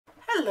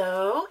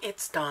Hello,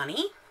 it's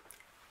Donnie.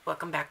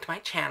 Welcome back to my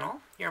channel.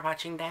 You're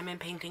watching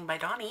Diamond Painting by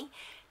Donnie.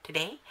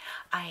 Today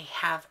I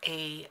have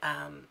a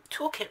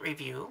toolkit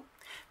review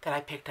that I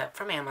picked up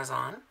from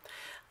Amazon.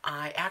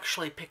 I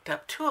actually picked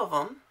up two of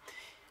them.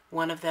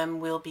 One of them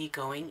will be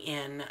going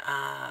in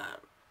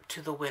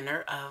to the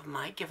winner of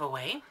my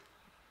giveaway.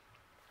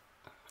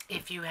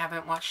 If you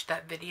haven't watched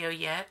that video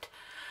yet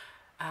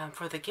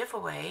for the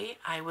giveaway,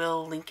 I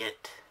will link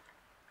it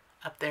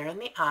up there in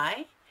the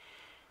eye.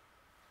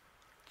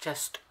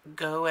 Just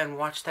go and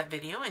watch that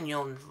video and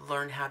you'll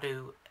learn how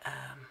to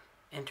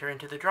enter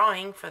into the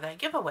drawing for that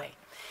giveaway.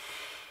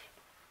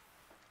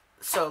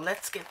 So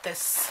let's get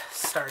this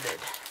started.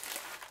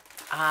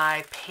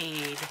 I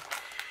paid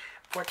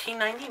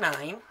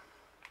 $14.99.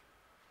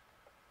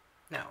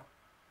 No.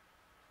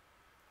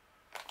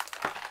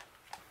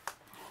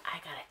 I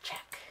gotta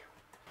check.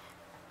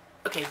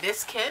 Okay,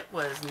 this kit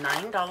was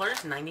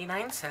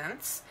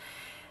 $9.99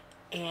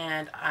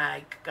 and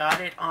I got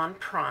it on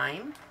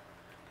Prime.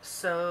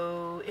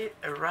 So it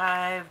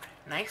arrived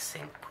nice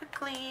and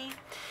quickly,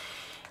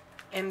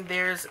 and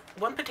there's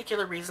one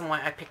particular reason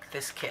why I picked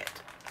this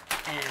kit,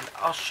 and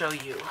I'll show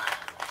you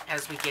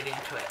as we get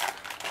into it.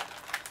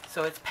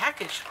 So it's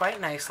packaged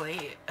quite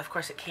nicely. Of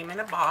course, it came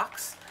in a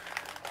box.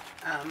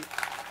 I'm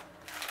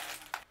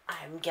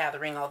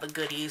gathering all the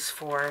goodies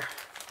for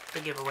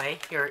the giveaway.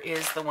 Here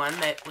is the one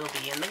that will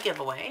be in the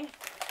giveaway,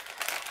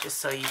 just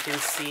so you can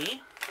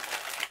see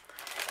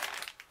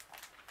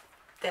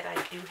that I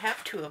do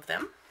have two of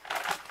them.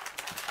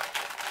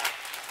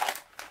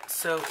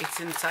 So it's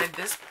inside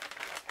this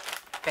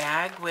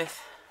bag with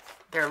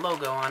their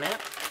logo on it,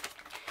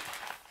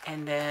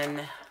 and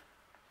then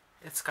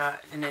it's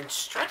got an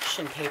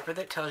instruction paper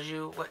that tells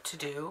you what to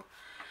do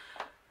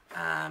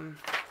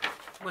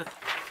with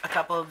a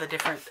couple of the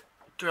different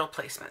drill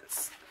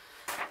placements.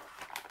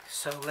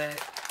 So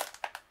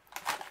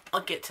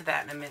I'll get to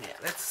that in a minute.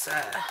 Let's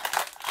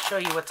show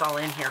you what's all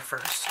in here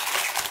first.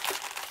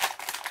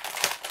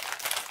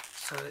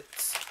 So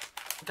it's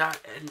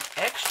got an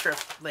extra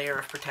layer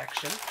of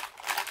protection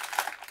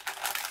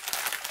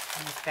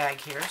in this bag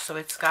here. So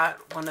it's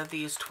got one of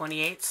these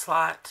 28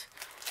 slot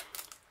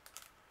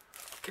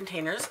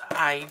containers.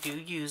 I do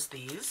use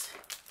these,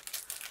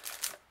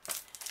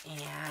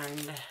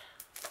 and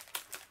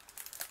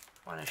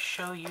I want to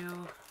show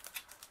you,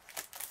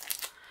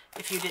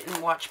 if you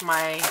didn't watch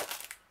my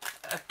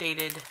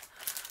updated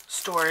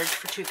storage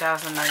for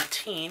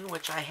 2019,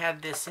 which I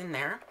had this in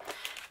there,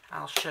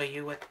 I'll show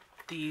you what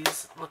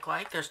these look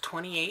like. There's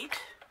 28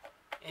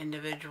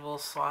 individual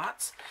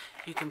slots.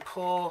 You can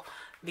pull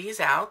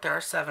these out. There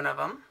are 7 of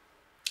them,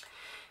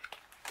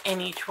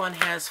 and each one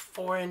has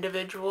 4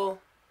 individual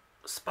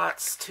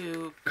spots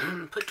to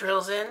put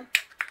drills in,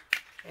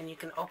 and you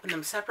can open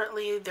them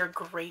separately. They're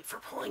great for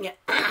pulling it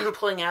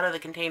pulling out of the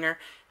container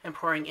and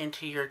pouring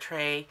into your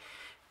tray,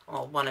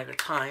 well, one at a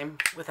time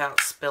without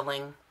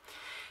spilling.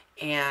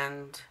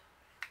 And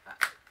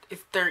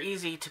they're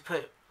easy to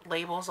put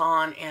labels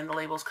on, and the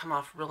labels come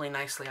off really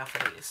nicely off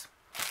of these.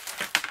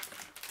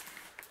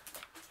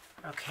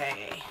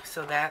 Okay,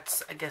 so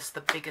that's, I guess,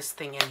 the biggest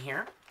thing in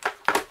here.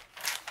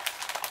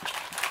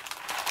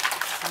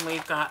 And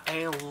we've got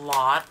a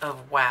lot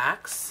of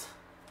wax.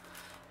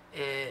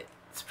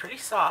 It's pretty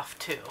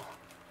soft too,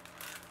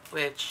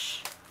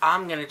 which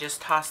I'm gonna just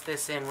toss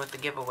this in with the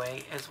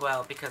giveaway as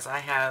well, because I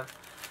have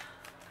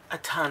a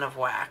ton of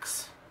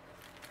wax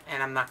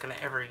and I'm not gonna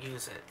ever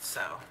use it.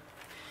 So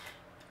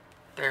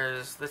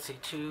there's, let's see,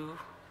 2,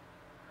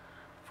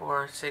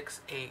 4,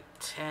 6, 8,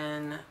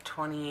 10,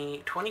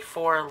 20,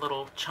 24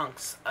 little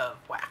chunks of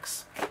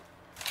wax.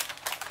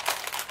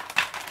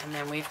 And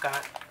then we've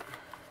got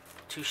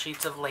 2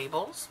 sheets of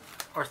labels,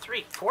 or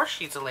 4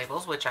 sheets of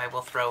labels, which I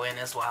will throw in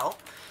as well.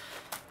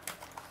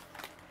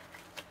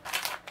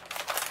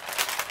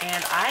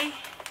 And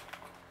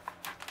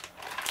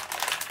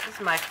this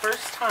is my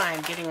first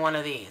time getting one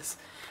of these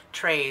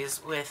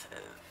trays with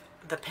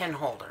the pen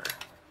holder.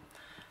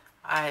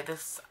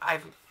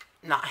 I've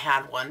not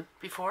had one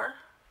before,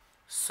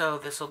 so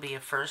this will be a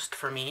first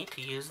for me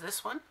to use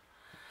this one,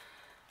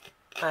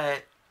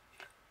 but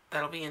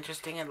that'll be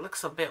interesting. It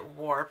looks a bit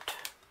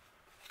warped,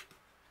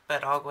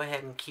 but I'll go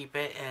ahead and keep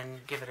it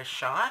and give it a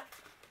shot.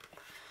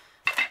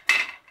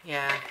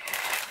 Yeah,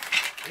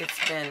 it's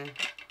been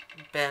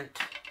bent.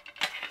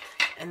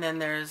 And then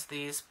there's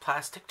these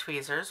plastic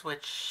tweezers,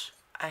 which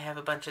I have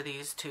a bunch of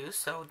these too,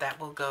 so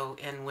that will go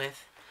in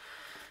with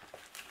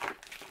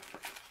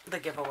the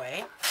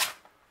giveaway.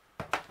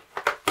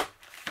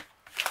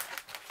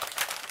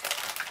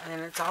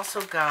 And it's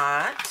also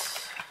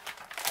got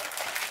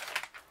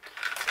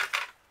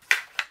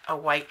a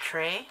white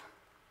tray,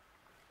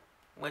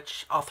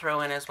 which I'll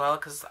throw in as well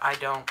because I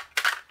don't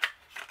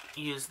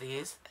use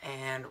these,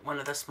 and one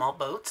of the small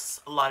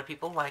boats. A lot of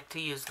people like to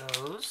use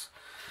those.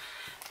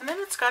 And then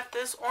it's got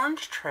this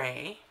orange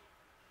tray.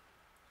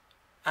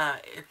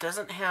 It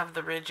doesn't have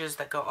the ridges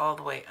that go all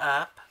the way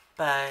up,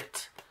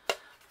 but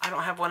I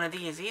don't have one of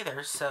these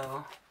either,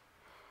 so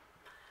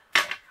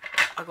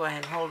I'll go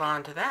ahead and hold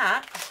on to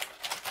that.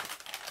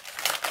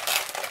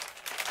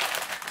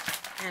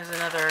 Here's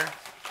another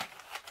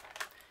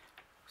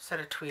set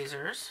of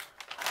tweezers.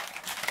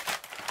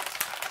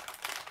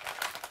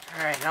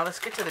 Alright, now let's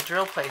get to the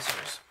drill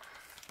placers.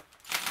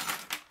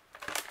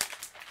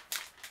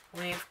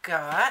 We've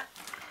got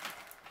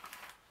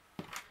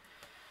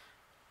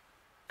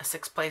a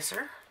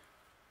 6-placer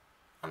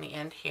on the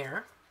end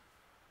here.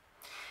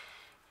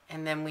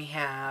 And then we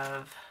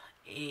have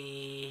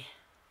a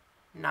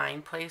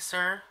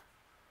 9-placer.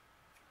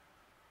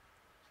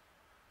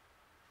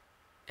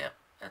 Yep,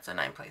 that's a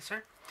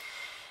 9-placer.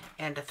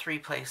 And a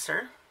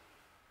 3-placer.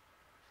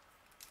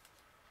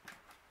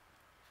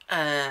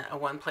 A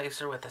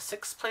 1-placer with a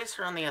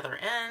 6-placer on the other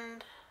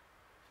end.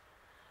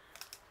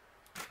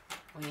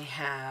 We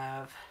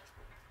have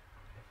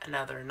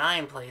another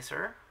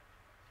 9-placer.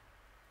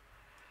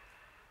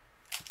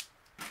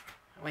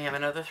 We have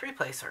another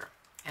 3-placer.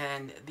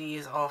 And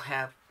these all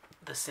have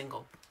the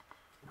single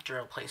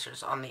drill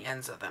placers on the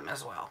ends of them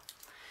as well.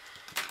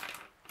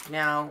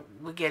 Now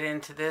we get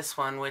into this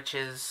one, which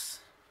is,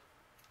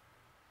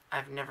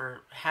 I've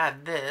never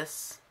had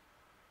this,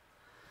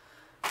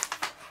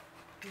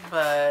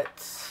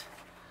 but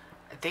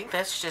I think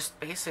that's just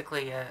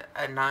basically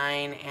a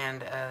 9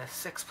 and a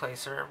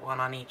 6-placer, one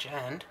on each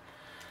end.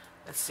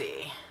 Let's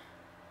see.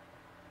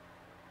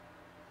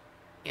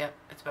 Yep,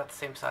 it's about the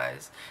same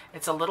size.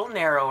 It's a little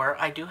narrower.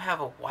 I do have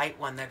a white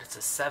one that it's a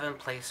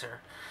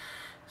 7-placer.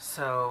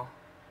 So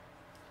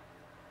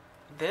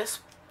this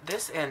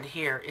end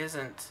here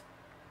isn't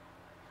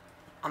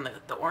on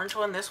the orange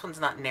one. This one's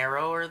not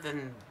narrower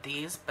than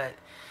these, but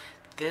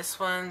this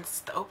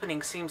one's, the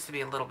opening seems to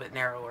be a little bit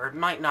narrower. It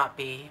might not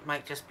be. It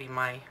might just be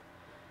my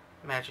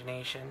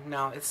imagination.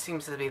 No, it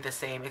seems to be the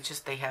same. It's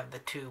just they have the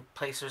 2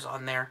 placers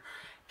on there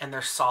and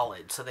they're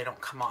solid so they don't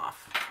come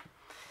off.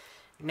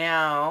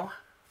 Now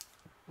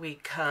we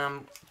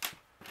come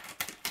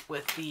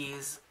with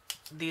these.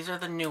 These are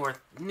the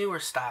newer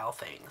style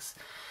things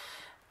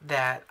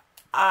that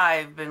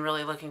I've been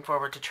really looking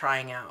forward to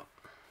trying out.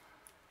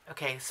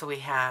 Okay, so we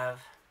have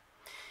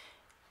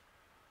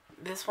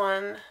this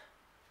one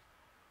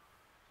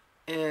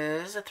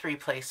is a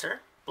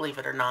 3-placer, believe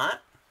it or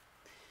not.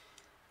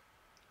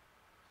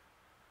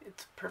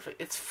 It's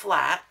perfect. It's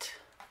flat.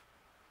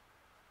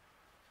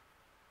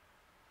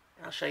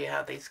 I'll show you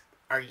how these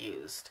are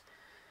used.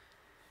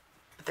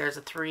 But there's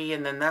a 3,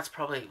 and then that's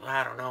probably,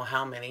 I don't know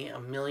how many, a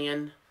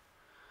million.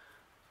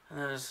 And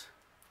there's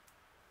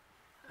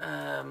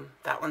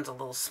that one's a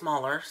little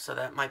smaller, so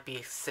that might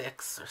be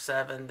 6 or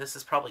 7. This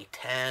is probably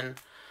 10.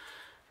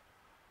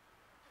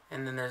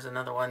 And then there's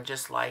another one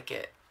just like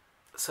it.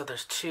 So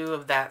there's 2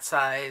 of that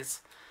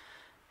size.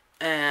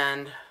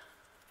 And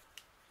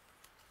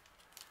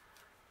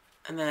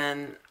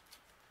then,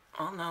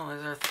 oh no,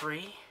 is there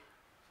 3?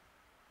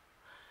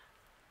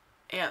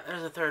 Yeah,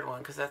 there's a 3rd one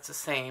because that's the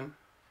same.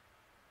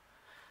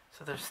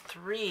 So there's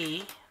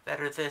 3 that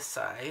are this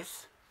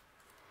size.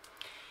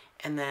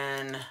 And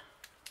then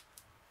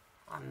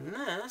on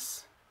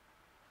this,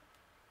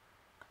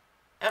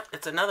 yep,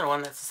 it's another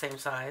one that's the same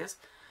size.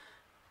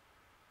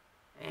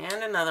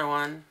 And another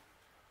one.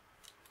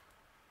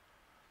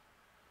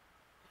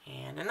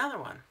 And another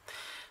one.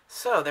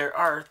 So there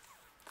are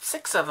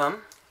 6 of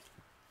them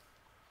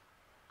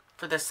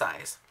for this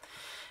size.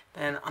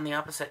 Then on the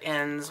opposite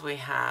ends we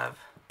have,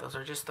 those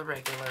are just the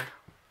regular.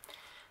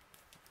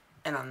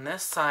 And on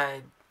this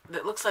side,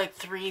 it looks like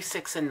 3,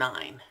 6, and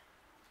 9.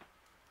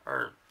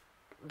 Or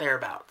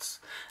thereabouts.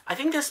 I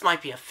think this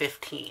might be a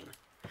 15.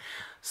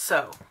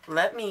 So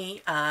let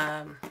me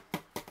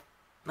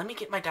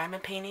get my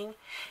diamond painting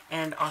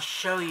and I'll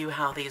show you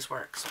how these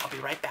work. So I'll be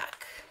right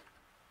back.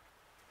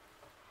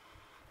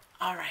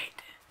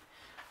 Alright,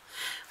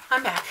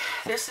 I'm back.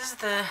 This is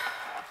the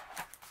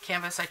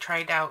canvas I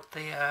tried out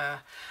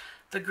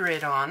the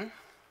grid on,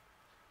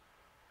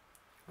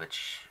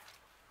 which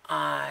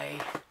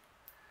I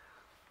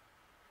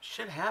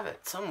should have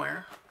it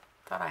somewhere.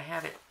 Thought I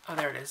had it. Oh,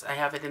 there it is. I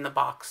have it in the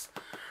box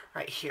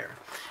right here.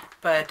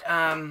 But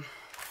I'm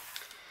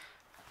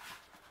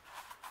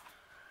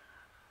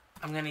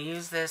going to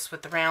use this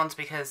with the rounds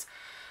because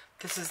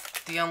this is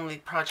the only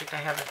project I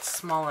have that's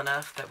small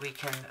enough that we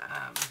can,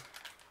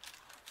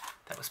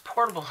 that was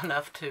portable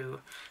enough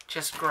to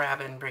just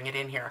grab and bring it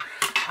in here.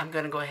 I'm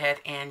going to go ahead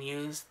and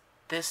use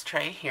this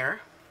tray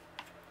here.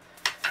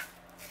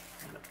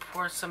 I'm going to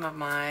pour some of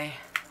my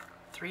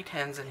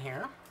 310s in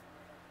here.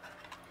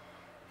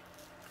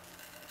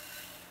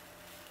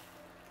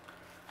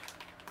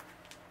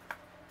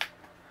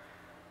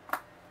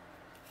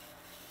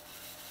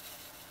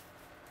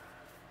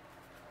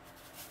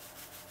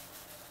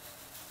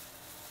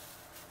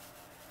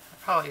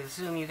 Probably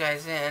zoom you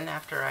guys in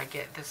after I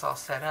get this all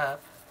set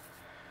up.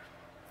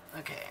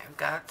 Okay, I've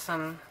got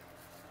some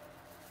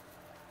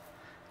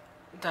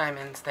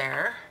diamonds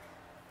there.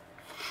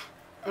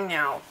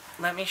 Now,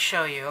 let me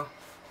show you.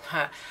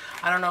 I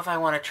don't know if I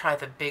want to try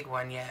the big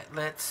one yet.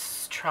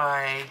 Let's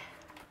try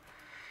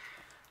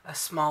a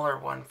smaller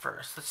one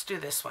first. Let's do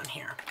this one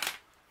here.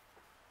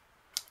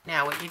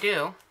 Now, what you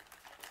do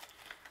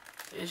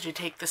is you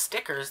take the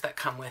stickers that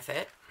come with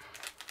it.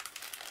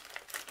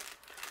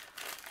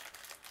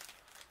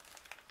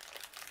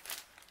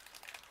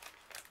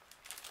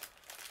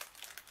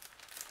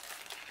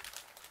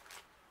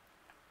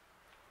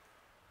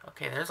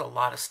 there's a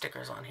lot of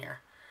stickers on here.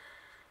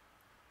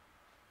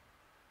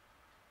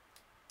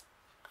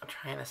 I'm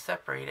trying to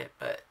separate it,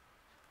 but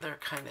they're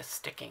kind of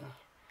sticking.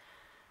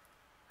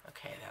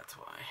 Okay, that's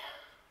why.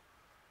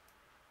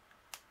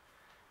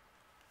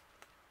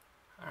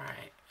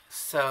 Alright,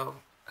 so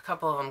a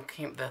couple of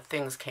them the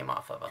things came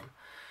off of them.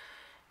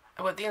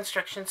 And what the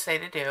instructions say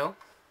to do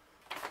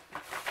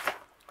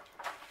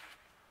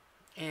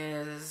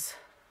is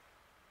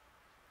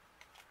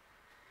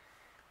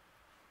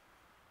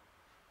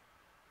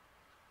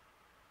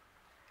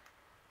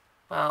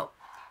well,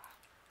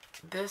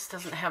 this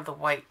doesn't have the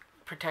white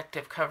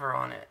protective cover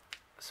on it,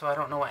 so I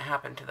don't know what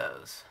happened to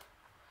those.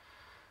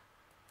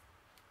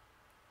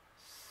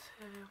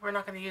 So we're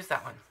not going to use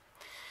that one.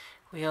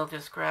 We'll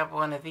just grab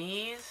one of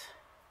these,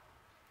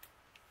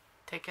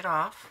 take it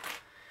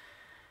off,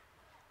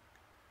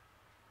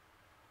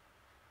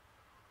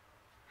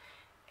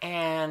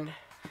 and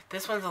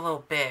this one's a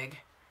little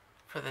big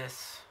for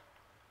this.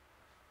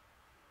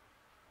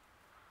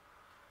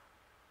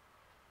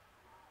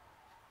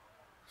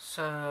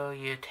 So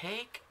you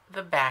take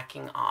the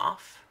backing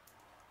off.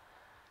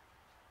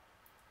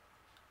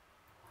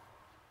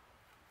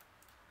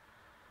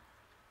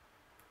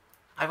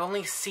 I've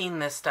only seen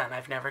this done.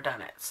 I've never done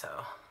it, so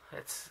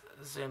let's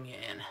zoom you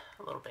in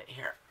a little bit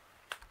here.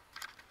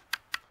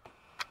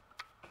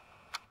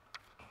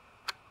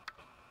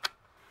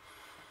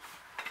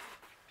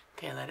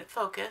 Okay, let it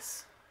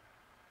focus.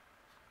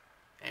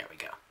 There we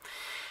go.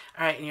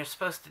 All right, and you're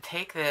supposed to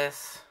take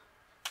this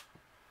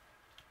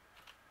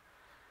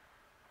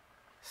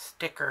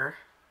sticker.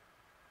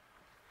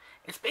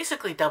 It's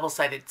basically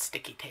double-sided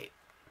sticky tape,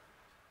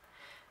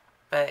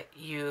 but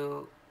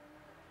you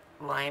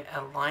align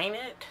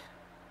it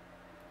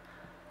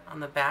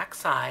on the back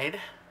side,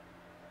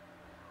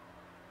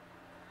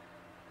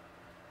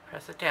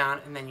 press it down,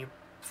 and then you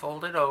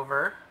fold it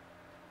over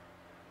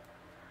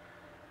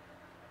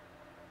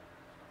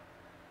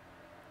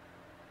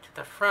to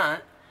the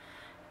front,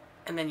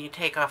 and then you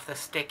take off the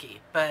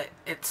sticky. But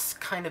it's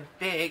kind of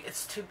big.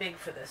 It's too big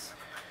for this.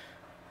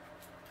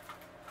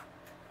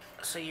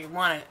 So you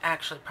want to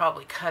actually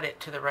probably cut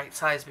it to the right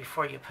size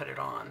before you put it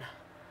on.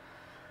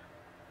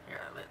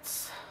 Here,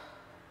 let's...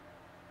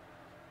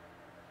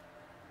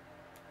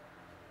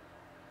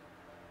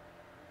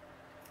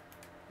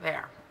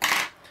 There.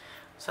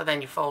 So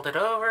then you fold it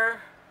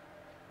over,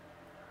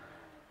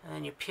 and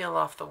then you peel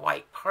off the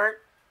white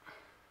part.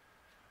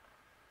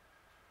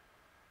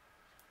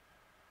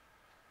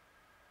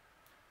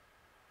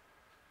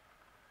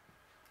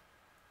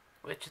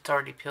 Which it's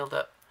already peeled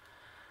up.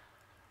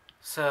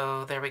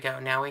 So there we go.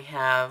 Now we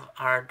have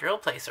our drill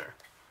placer.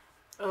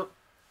 Oh,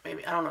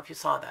 maybe, I don't know if you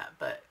saw that,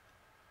 but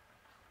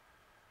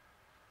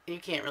you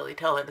can't really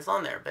tell it is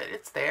on there, but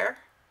it's there.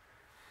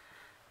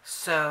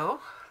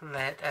 So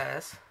let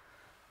us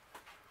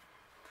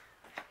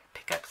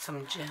pick up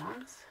some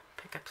gems,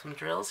 pick up some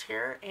drills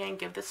here, and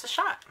give this a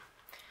shot.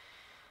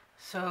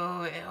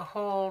 So it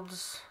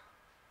holds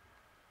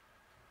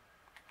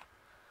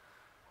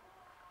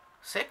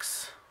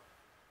 6,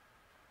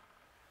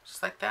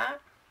 just like that.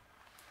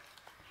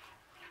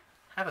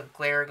 I have a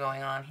glare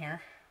going on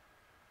here.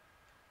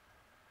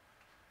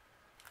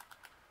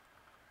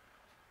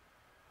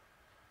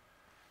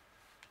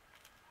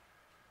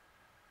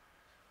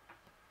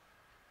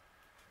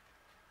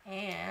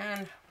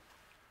 And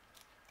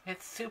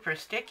it's super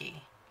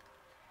sticky.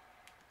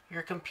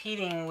 You're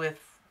competing with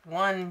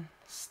one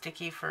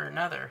sticky for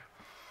another.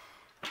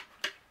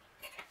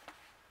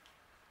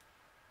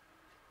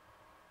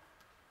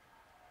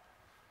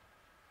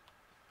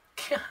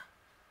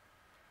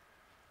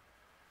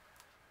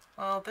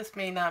 Well, this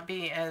may not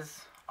be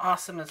as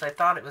awesome as I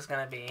thought it was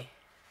going to be.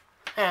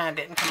 It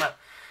didn't come up.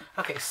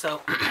 Okay,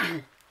 so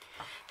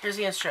here's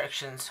the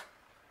instructions.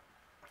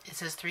 It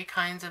says 3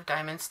 kinds of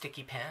diamond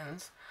sticky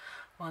pens.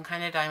 One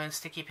kind of diamond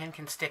sticky pen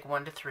can stick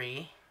 1 to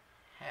 3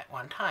 at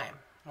one time.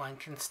 One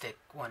can stick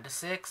 1 to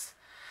 6,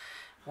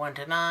 1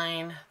 to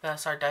 9.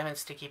 Thus, our diamond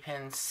sticky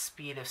pen's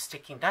speed of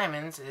sticking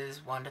diamonds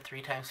is 1 to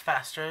 3 times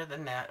faster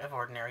than that of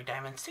ordinary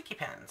diamond sticky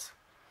pens.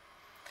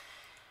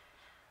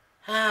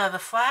 The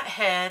flat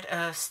head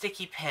of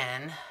sticky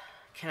pen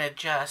can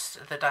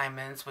adjust the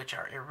diamonds which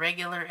are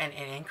irregular and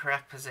in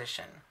incorrect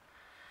position.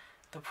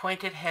 The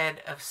pointed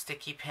head of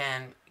sticky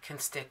pen can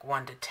stick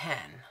 1 to 10.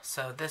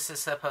 So this is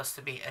supposed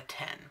to be a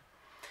 10.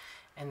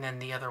 And then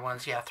the other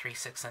ones, yeah, 3,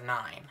 6, and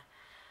 9.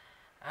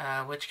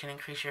 Which can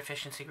increase your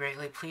efficiency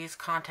greatly. Please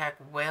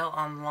contact Whale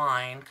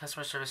Online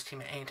customer service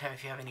team at any time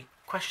if you have any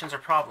questions or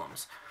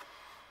problems.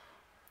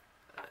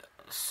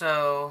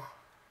 So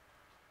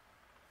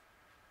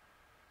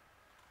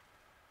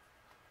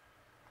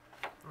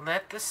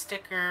let the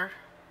sticker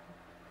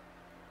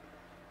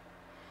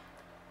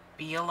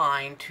be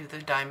aligned to the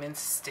diamond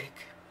stick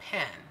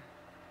pen.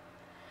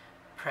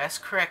 Press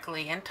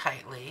correctly and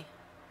tightly.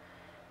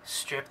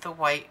 Strip the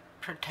white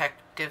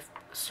protective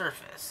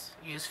surface.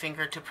 Use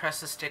finger to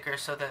press the sticker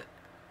so that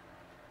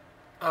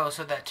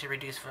to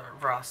reduce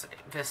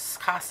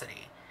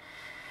viscosity.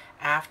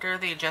 After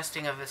the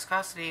adjusting of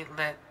viscosity,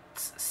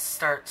 let's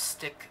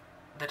stick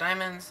the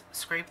diamonds,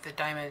 scrape the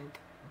diamond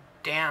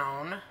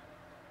down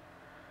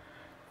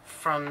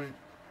from,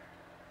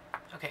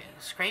 okay,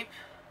 scrape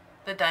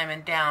the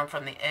diamond down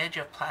from the edge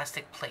of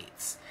plastic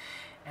plates,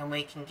 and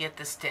we can get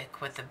the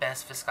stick with the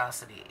best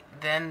viscosity.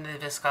 Then the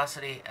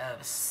viscosity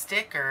of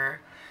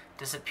sticker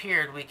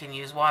disappeared. We can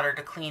use water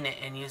to clean it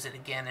and use it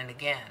again and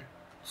again.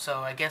 So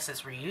I guess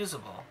it's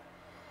reusable.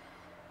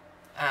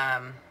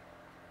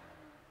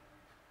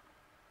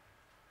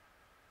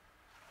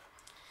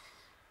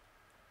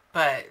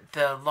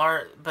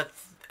 But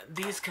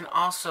these can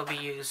also be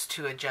used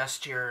to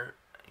adjust your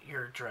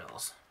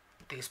drills.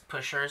 These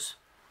pushers.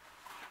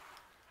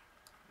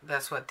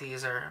 That's what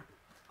these are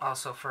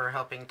also for,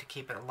 helping to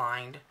keep it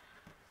aligned.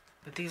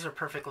 But these are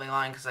perfectly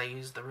aligned because I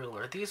used the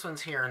ruler. These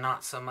ones here are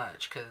not so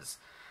much because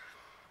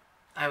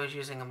I was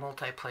using a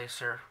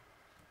multi-placer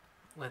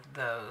with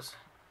those.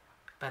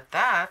 But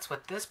that's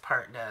what this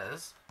part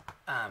does.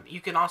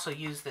 You can also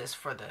use this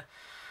for the,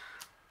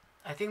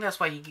 I think that's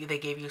why they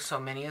gave you so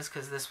many, is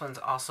because this one's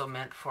also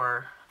meant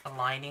for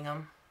aligning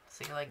them.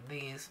 See, like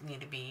these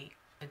need to be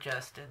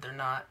adjusted. They're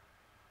not.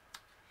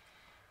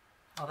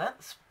 Oh,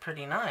 that's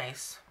pretty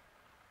nice.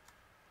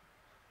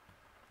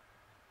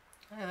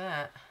 Look at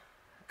that.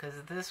 Because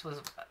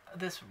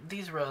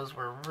these rows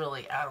were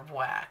really out of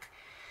whack.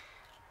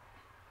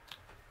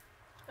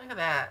 Look at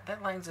that.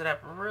 That lines it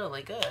up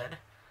really good.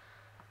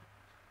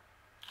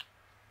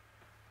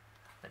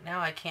 But now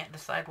I can't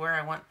decide where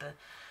I want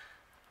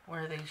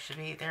where they should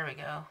be. There we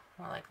go.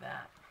 More like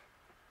that.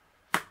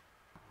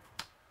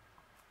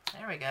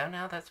 There we go.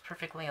 Now that's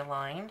perfectly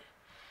aligned.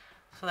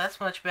 So that's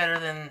much better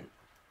than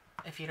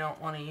if you don't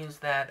want to use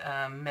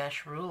that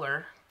mesh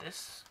ruler.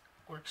 This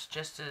works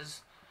just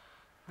as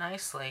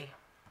nicely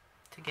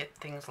to get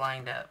things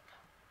lined up.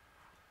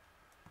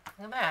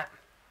 Look at that.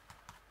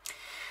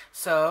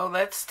 So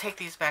let's take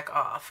these back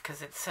off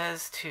because it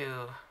says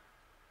to,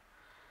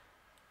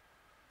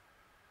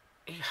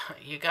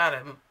 you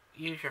gotta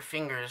use your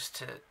fingers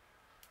to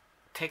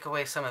take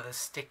away some of the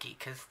sticky,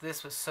 because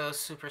this was so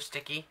super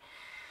sticky.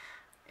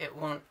 It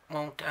won't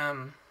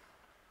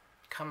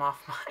come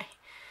off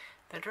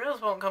the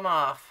drills won't come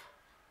off.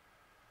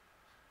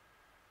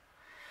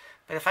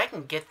 But if I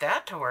can get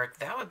that to work,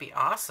 that would be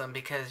awesome,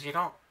 because you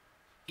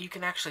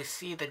can actually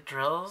see the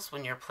drills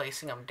when you're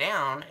placing them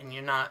down, and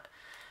you're not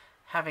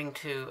having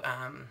to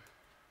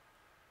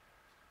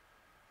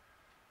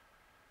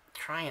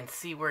try and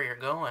see where you're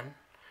going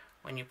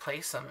when you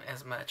place them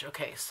as much.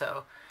 Okay,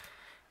 so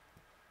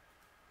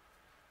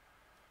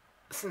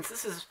since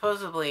this is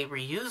supposedly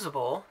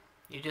reusable,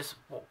 you just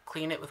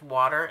clean it with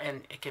water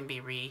and it can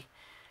be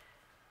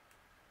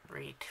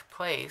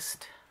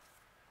replaced.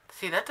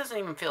 See, that doesn't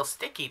even feel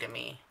sticky to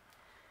me.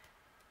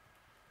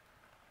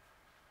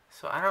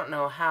 So I don't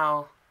know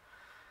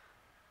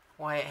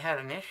why it had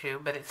an issue,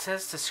 but it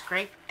says to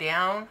scrape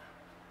down.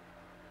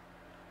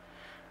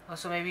 Oh,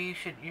 so maybe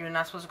you're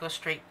not supposed to go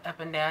straight up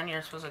and down,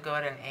 you're supposed to go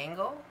at an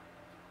angle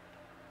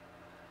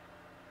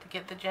to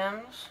get the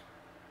gems.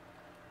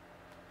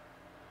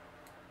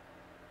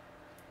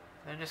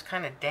 They're just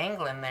kind of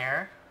dangling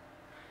there.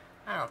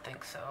 I don't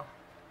think so.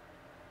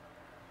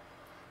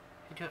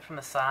 You do it from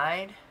the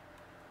side.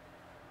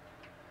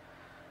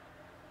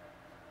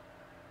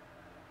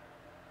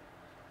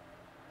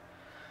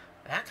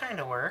 That kind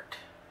of worked.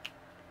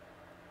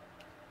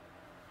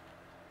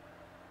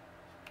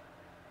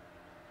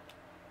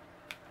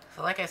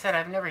 So like I said,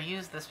 I've never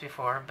used this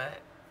before,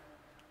 but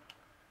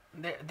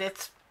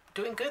it's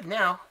doing good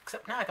now.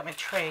 Except now I got my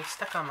tray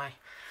stuck on my...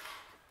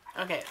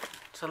 Okay,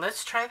 so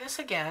let's try this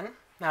again.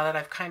 Now that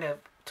I've kind of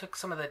took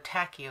some of the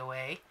tacky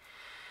away.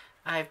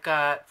 I've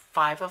got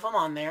 5 of them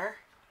on there,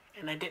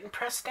 and I didn't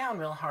press down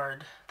real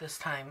hard this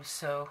time.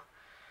 So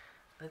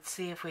let's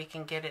see if we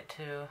can get it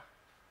to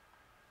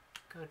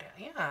go down.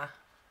 Yeah.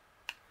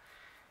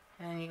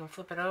 And you can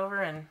flip it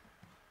over and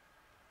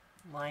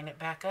line it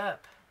back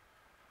up.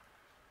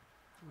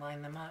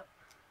 Line them up.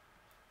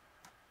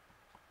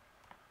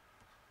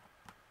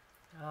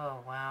 Oh,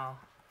 wow.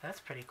 That's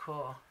pretty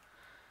cool.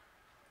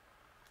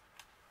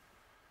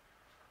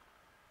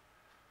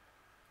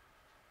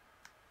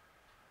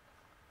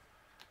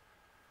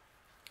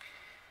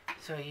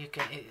 So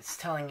it's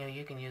telling you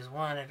you can use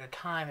one at a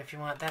time if you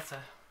want. That's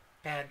a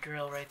bad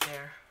drill right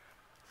there.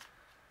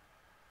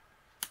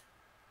 It's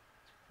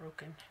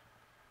broken.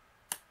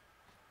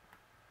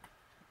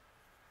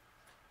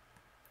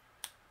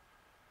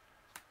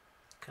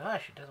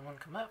 Gosh, it doesn't want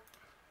to come up.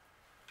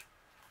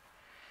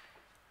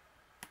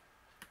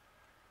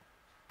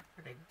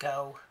 Where'd it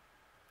go?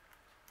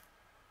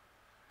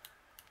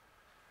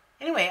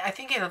 Anyway, I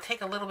think it'll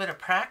take a little bit of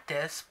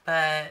practice,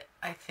 but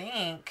I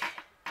think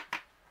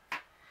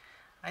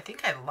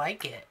I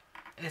like it,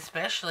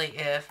 especially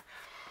if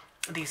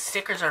these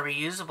stickers are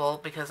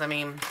reusable, because I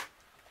mean,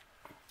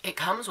 it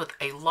comes with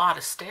a lot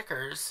of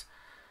stickers.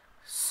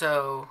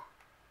 So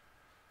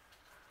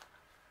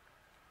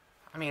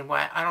I mean,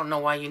 I don't know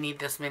why you need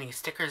this many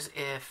stickers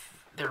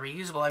if they're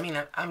reusable. I mean,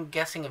 I'm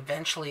guessing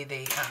eventually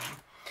the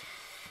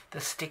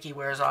sticky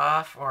wears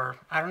off, or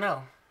I don't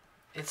know.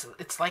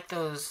 It's like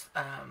those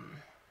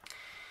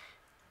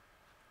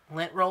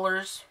lint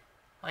rollers.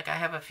 Like I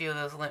have a few of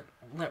those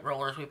lint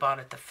rollers we bought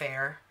at the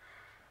fair,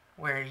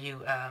 where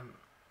you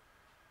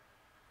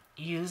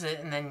use it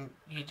and then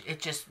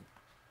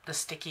the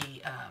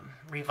sticky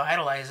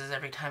revitalizes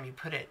every time you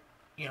put it,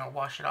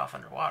 wash it off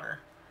underwater.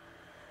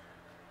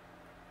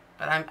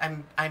 But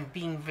I'm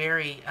being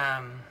very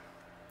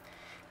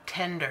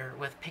tender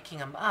with picking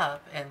them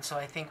up, and so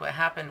I think what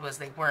happened was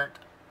they weren't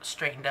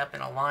straightened up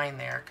in a line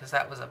there, because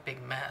that was a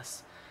big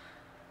mess.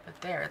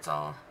 But there, it's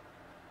all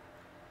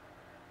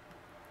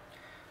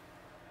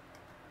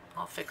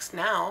fixed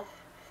now.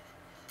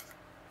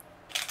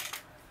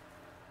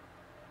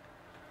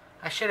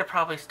 I should have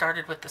probably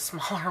started with the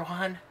smaller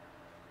one.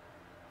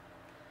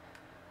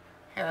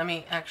 Here, let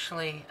me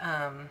actually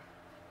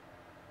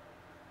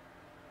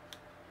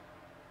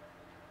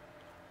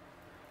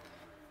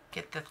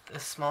get the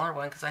smaller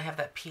one, because I have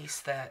that piece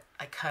that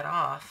I cut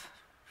off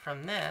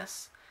from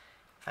this.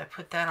 If I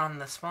put that on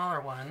the smaller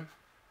one,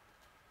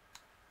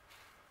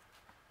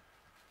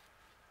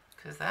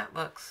 because that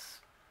looks...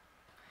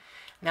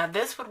 Now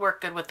this would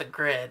work good with the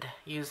grid,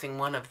 using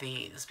one of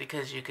these,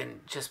 because you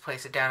can just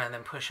place it down and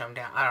then push them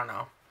down. I don't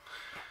know.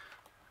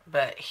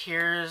 But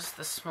here's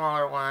the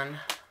smaller one.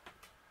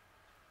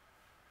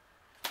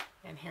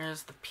 And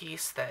here's the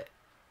piece that...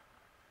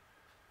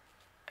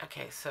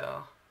 Okay,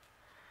 so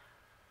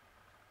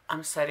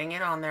I'm setting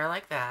it on there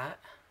like that.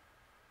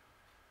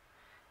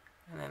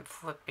 And then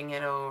flipping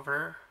it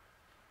over.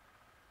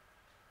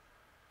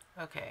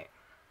 Okay.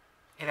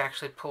 It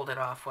actually pulled it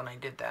off when I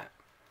did that.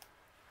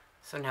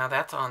 So now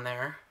that's on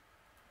there.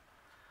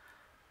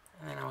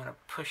 And then I want to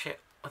push it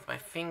with my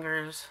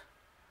fingers.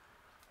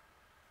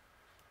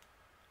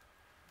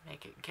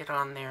 Make it get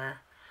on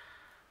there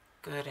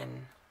good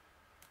and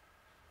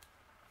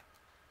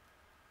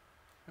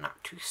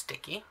not too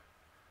sticky.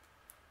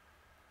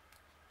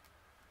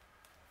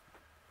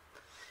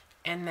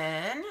 And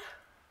then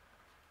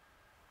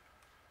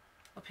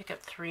we'll pick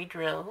up 3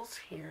 drills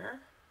here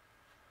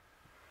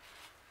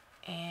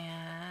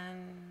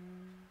and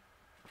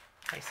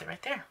place it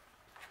right there.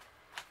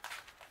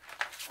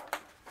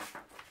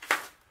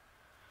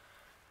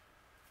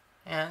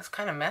 Yeah, it's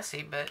kind of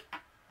messy, but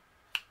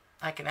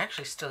I can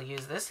actually still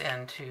use this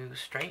end to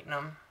straighten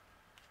them,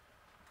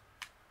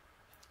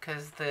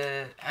 because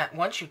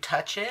once you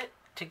touch it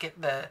to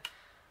get the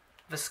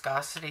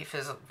viscosity,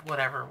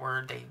 whatever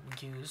word they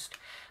used,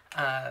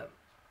 the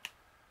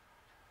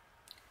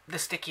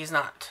sticky's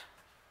not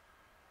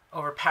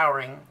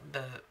overpowering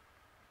the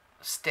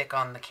stick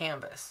on the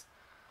canvas.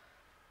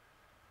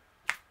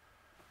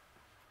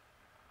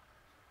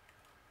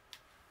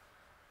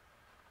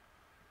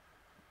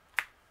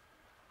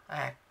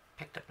 I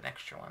picked up an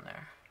extra one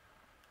there.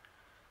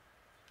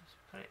 Just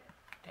put it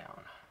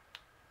down.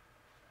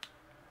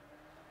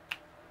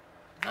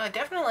 No, I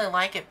definitely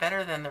like it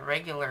better than the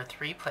regular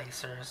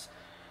 3-placers.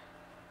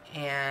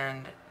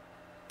 And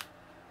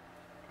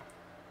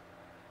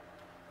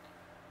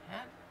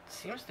that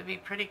seems to be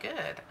pretty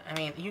good. I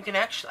mean,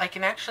 I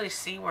can actually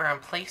see where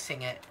I'm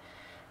placing it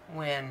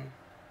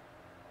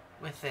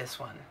with this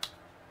one,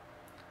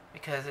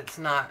 because it's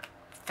not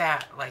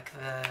fat like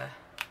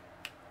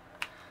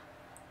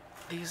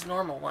these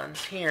normal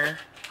ones here.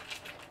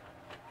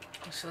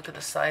 Let's look at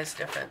the size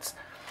difference.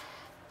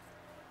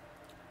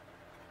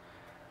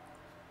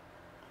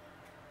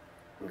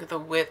 Look at the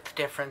width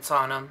difference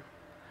on them.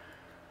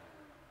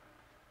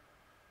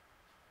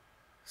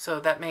 So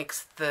that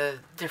makes the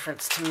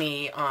difference to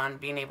me on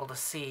being able to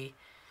see.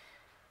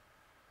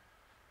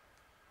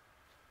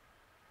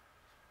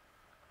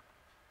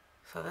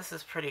 So this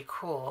is pretty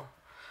cool.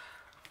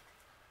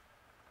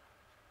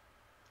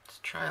 Let's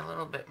try a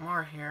little bit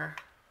more here.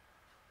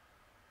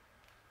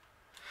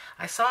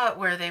 I saw it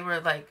where they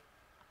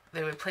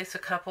would place a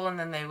couple and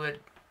then they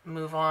would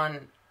move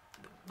on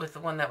with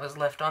the one that was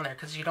left on there,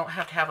 because you don't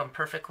have to have them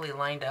perfectly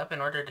lined up in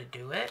order to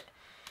do it.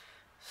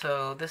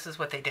 So this is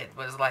what they did,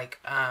 was like,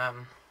 let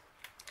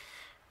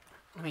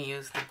me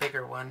use the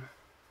bigger one.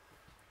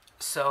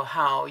 So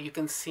how you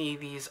can see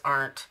these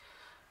aren't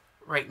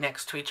right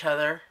next to each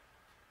other,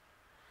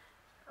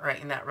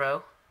 right in that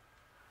row.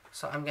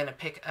 So I'm going to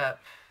pick up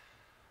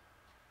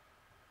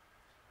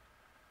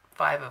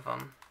 5 of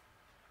them.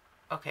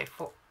 Okay,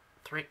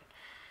 3.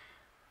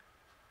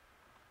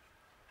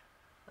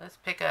 Let's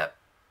pick up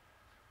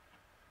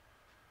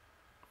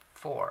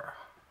 4.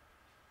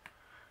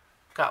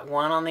 Got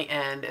 1 on the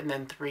end and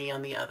then 3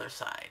 on the other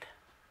side.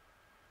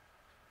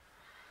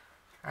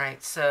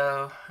 Alright,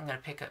 so I'm going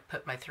to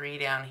put my 3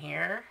 down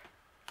here.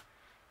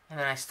 And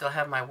then I still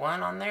have my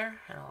 1 on there,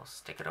 and I'll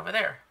stick it over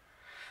there.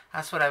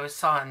 That's what I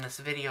saw in this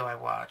video I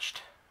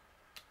watched.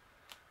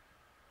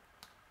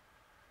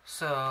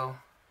 So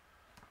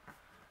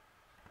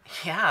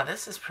yeah,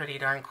 this is pretty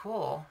darn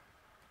cool.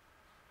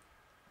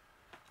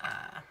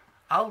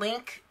 I'll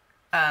link,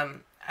 I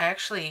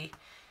actually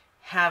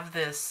have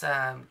this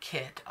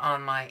kit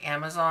on my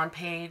Amazon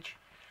page,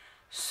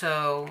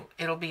 so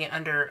it'll be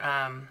under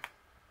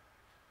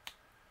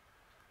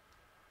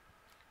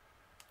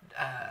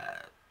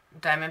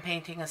diamond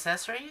painting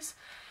accessories.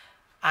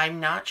 I'm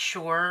not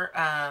sure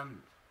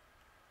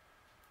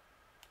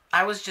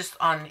I was just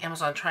on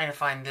Amazon trying to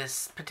find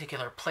this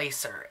particular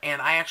placer,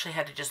 and I actually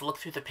had to just look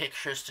through the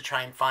pictures to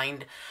try and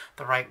find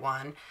the right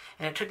one.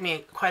 And it took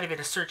me quite a bit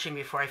of searching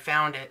before I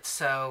found it,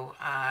 so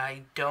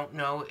I don't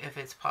know if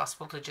it's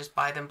possible to just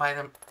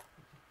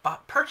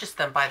purchase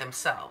them by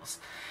themselves.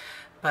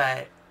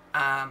 But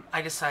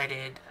I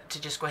decided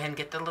to just go ahead and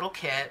get the little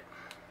kit,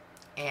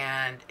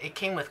 and it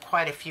came with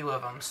quite a few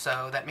of them,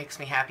 so that makes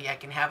me happy. I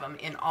can have them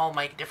in all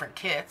my different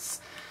kits,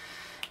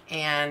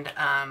 and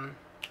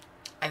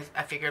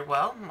I figured,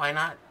 well, why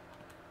not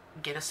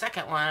get a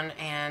second one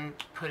and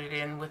put it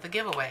in with a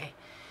giveaway.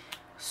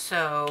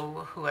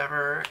 So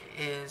whoever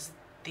is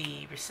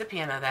the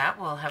recipient of that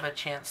will have a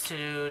chance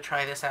to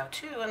try this out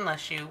too,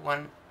 unless you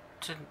want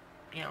to,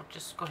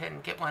 just go ahead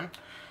and get one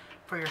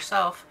for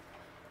yourself.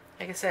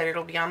 Like I said,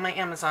 it'll be on my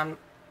Amazon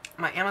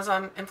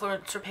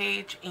influencer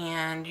page,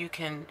 and you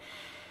can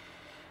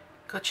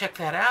go check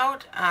that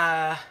out.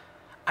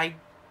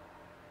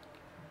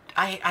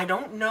 I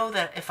don't know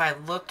that if I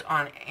looked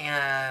on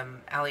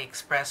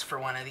AliExpress for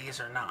one of these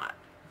or not,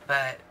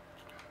 but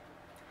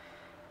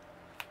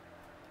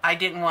I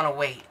didn't want to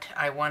wait.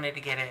 I wanted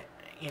to get it,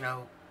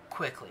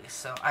 quickly.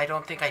 So I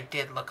don't think I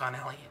did look on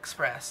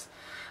AliExpress.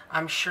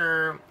 I'm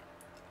sure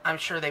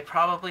they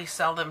probably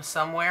sell them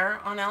somewhere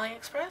on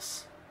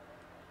AliExpress.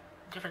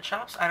 Different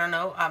shops. I don't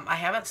know. I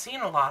haven't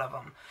seen a lot of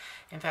them.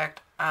 In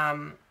fact,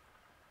 I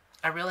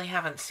really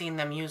haven't seen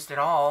them used at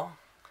all.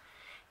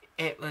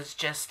 It was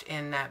just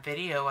in that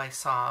video I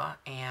saw,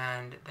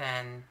 and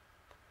then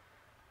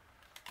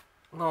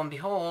lo and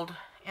behold,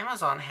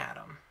 Amazon had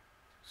them.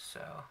 So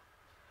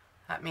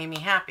that made me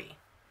happy.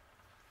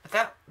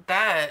 But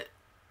that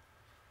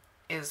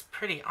is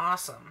pretty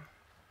awesome,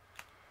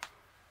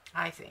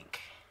 I think.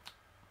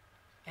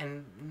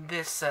 And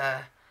this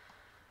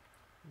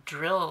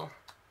drill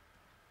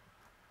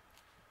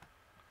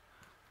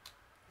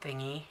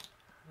thingy,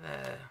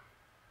 the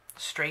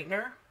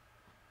straightener,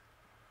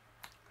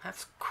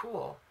 that's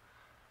cool.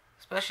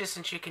 Especially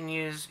since you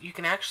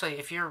can actually,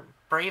 if you're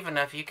brave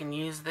enough, you can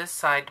use this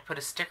side to put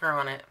a sticker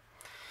on it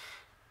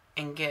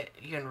and you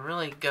can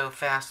really go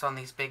fast on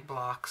these big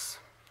blocks.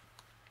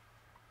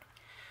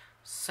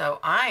 So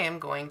I am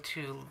going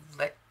to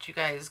let you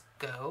guys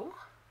go.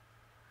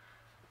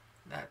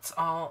 That's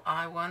all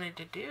I wanted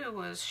to do,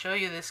 was show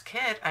you this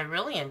kit. I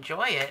really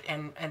enjoy it,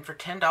 and for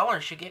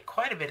 $10 you get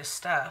quite a bit of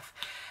stuff.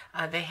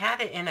 They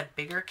had it in a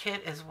bigger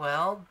kit as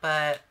well,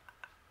 but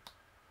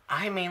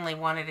I mainly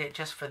wanted it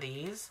just for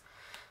these,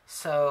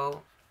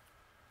 so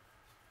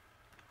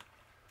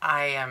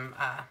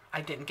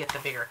I didn't get the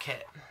bigger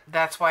kit.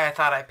 That's why I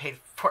thought I paid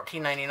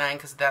 $14.99,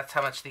 because that's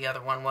how much the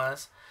other one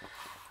was.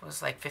 It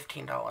was like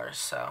 $15.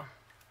 So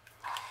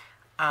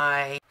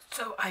I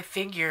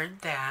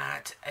figured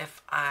that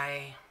if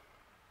I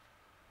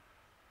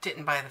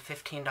didn't buy the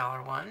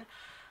 $15 one,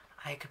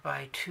 I could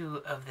buy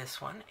 2 of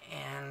this one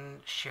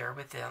and share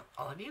with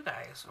all of you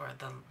guys, or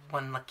the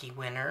one lucky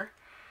winner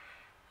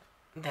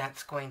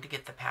that's going to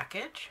get the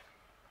package.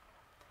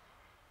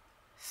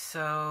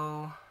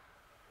 So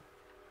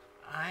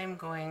I'm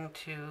going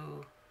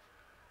to,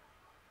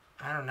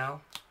 I don't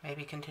know,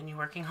 maybe continue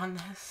working on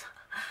this.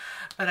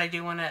 But I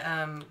do want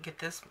to get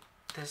this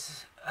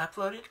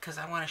uploaded, because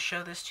I want to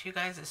show this to you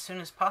guys as soon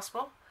as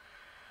possible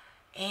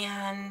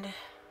and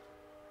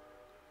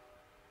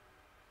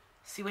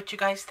see what you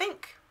guys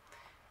think.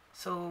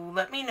 So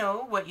let me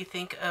know what you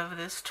think of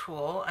this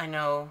tool. I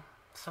know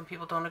some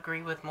people don't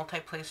agree with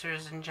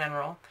multi-placers in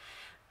general,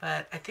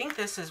 but I think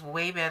this is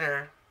way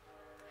better,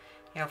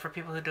 for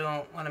people who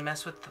don't want to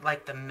mess with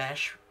like the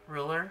mesh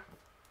ruler,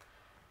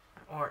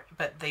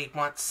 but they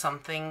want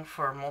something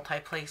for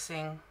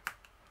multi-placing.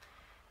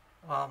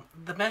 Well,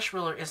 the mesh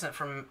ruler isn't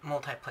for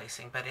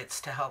multi-placing, but it's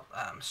to help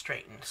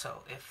straighten.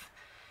 So if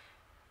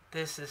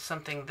this is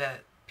something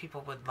that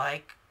people would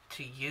like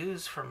to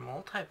use for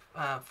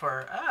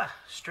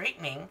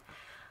straightening,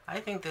 I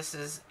think this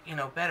is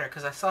better,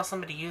 because I saw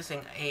somebody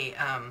using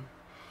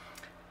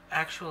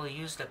actually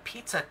used a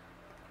pizza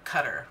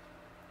cutter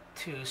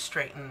to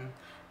straighten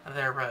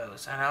their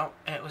rows, and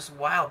it was a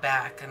while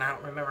back, and I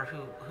don't remember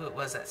who it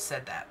was that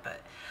said that,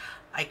 but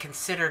I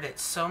considered it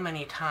so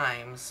many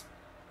times,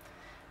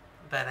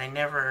 but I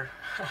never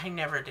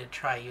did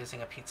try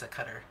using a pizza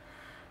cutter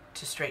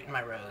to straighten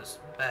my rows.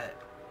 But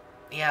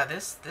yeah,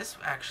 this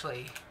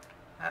actually,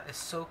 that is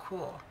so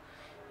cool.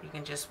 You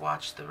can just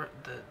watch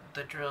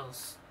the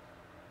drills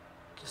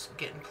just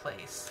get in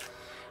place.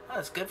 Oh,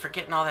 it's good for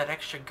getting all that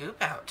extra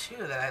goop out too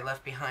that I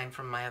left behind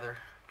from my other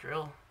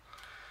drill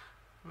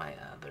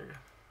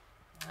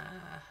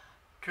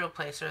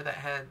placer that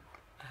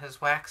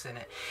has wax in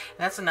it. And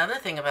that's another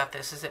thing about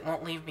this, is it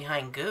won't leave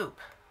behind goop.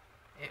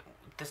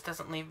 This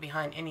doesn't leave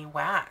behind any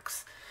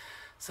wax.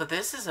 So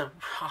this is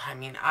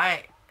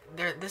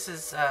this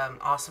is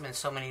awesome in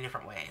so many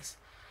different ways.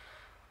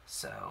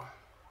 So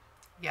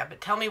yeah, but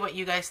tell me what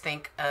you guys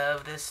think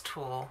of this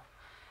tool,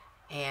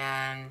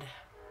 and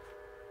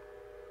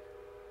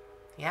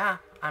yeah,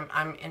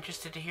 I'm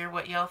interested to hear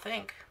what y'all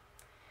think.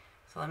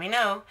 So let me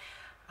know.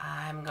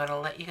 I'm gonna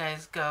let you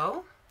guys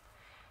go.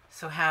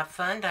 So have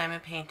fun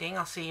diamond painting.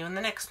 I'll see you in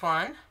the next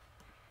one.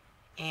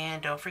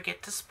 And don't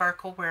forget to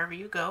sparkle wherever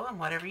you go and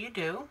whatever you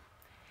do.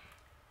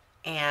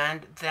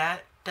 And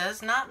that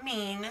does not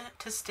mean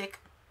to stick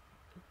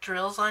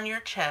drills on your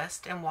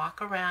chest and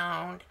walk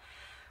around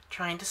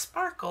trying to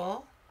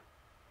sparkle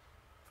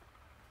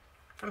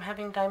from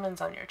having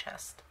diamonds on your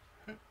chest.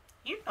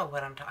 You know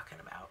what I'm talking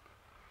about.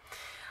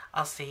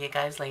 I'll see you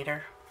guys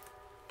later.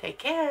 Take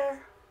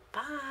care.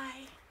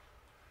 Bye.